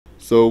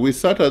So we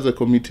sat as a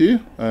committee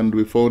and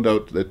we found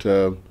out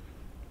that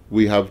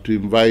we have to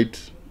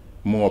invite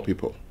more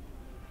people.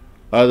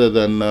 Other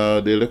than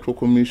the Electoral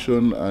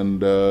Commission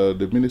and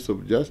the Minister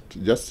of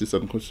Justice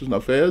and Constitutional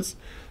Affairs,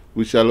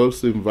 we shall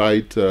also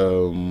invite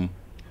the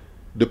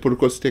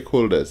political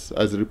stakeholders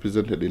as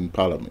represented in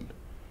Parliament.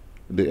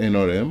 The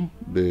NRM,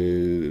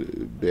 the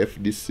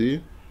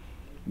FDC,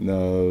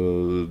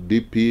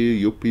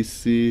 DP,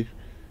 UPC,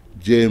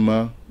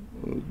 JMA,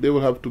 they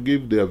will have to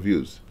give their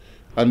views.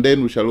 And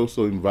then we shall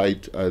also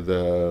invite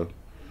other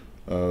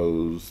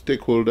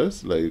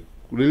stakeholders like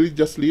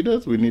religious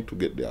leaders. We need to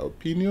get their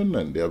opinion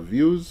and their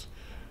views.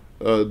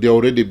 They're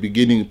already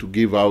beginning to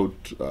give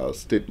out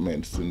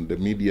statements in the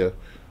media.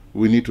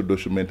 We need to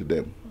document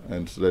them,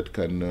 and so that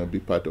can be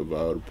part of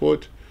our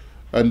report.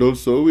 And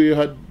also we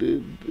had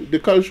the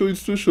cultural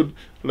institution,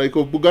 like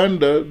of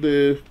Buganda,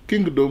 the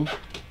kingdom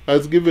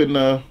has given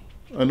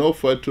an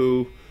offer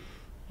to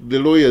the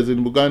lawyers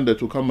in Buganda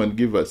to come and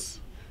give us.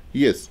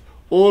 Yes,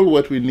 all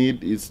what we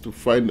need is to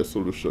find a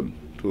solution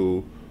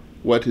to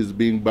what is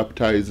being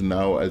baptized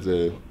now as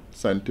a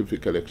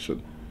scientific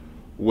election,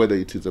 whether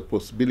it is a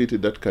possibility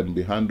that can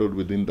be handled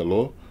within the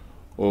law,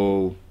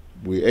 or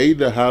we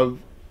either have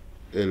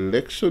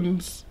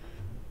elections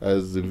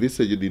as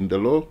envisaged in the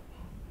law,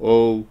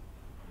 or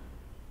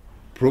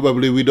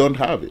probably we don't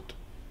have it.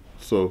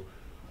 So,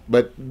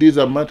 but these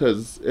are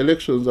matters,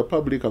 elections are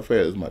public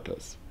affairs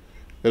matters.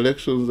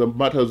 Elections are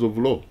matters of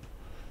law.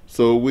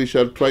 So we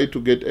shall try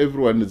to get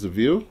everyone's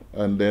view,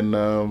 and then,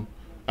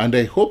 and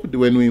I hope that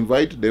when we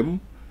invite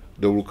them,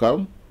 they will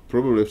come.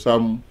 Probably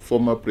some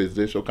former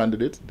presidential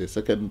candidates,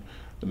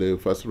 the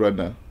first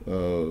runner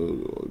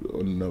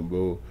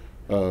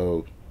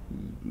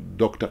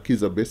Dr.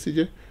 Kiza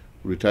Besigye,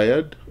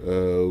 retired.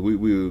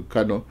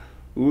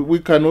 We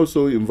can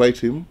also invite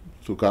him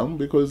to come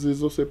because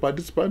he's also a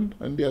participant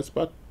and he has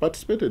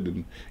participated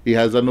in. He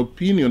has an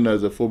opinion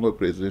as a former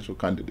presidential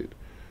candidate,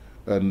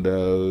 and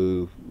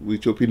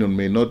which opinion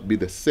may not be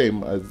the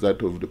same as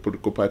that of the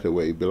political party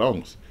where he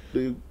belongs.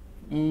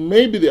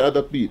 Maybe the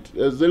other bit,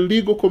 as a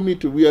legal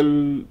committee, we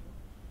are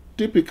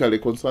typically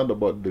concerned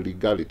about the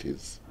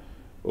legalities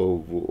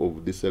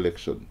of this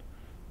election,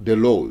 the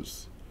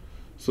laws,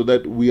 so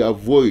that we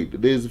avoid,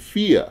 there's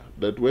fear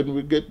that when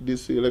we get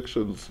these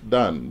elections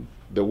done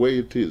the way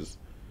it is,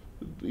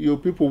 your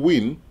people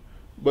win,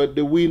 but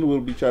the win will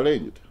be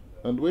challenged.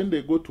 And when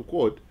they go to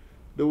court,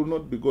 they will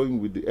not be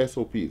going with the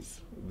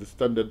SOPs, the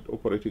standard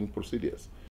operating procedures.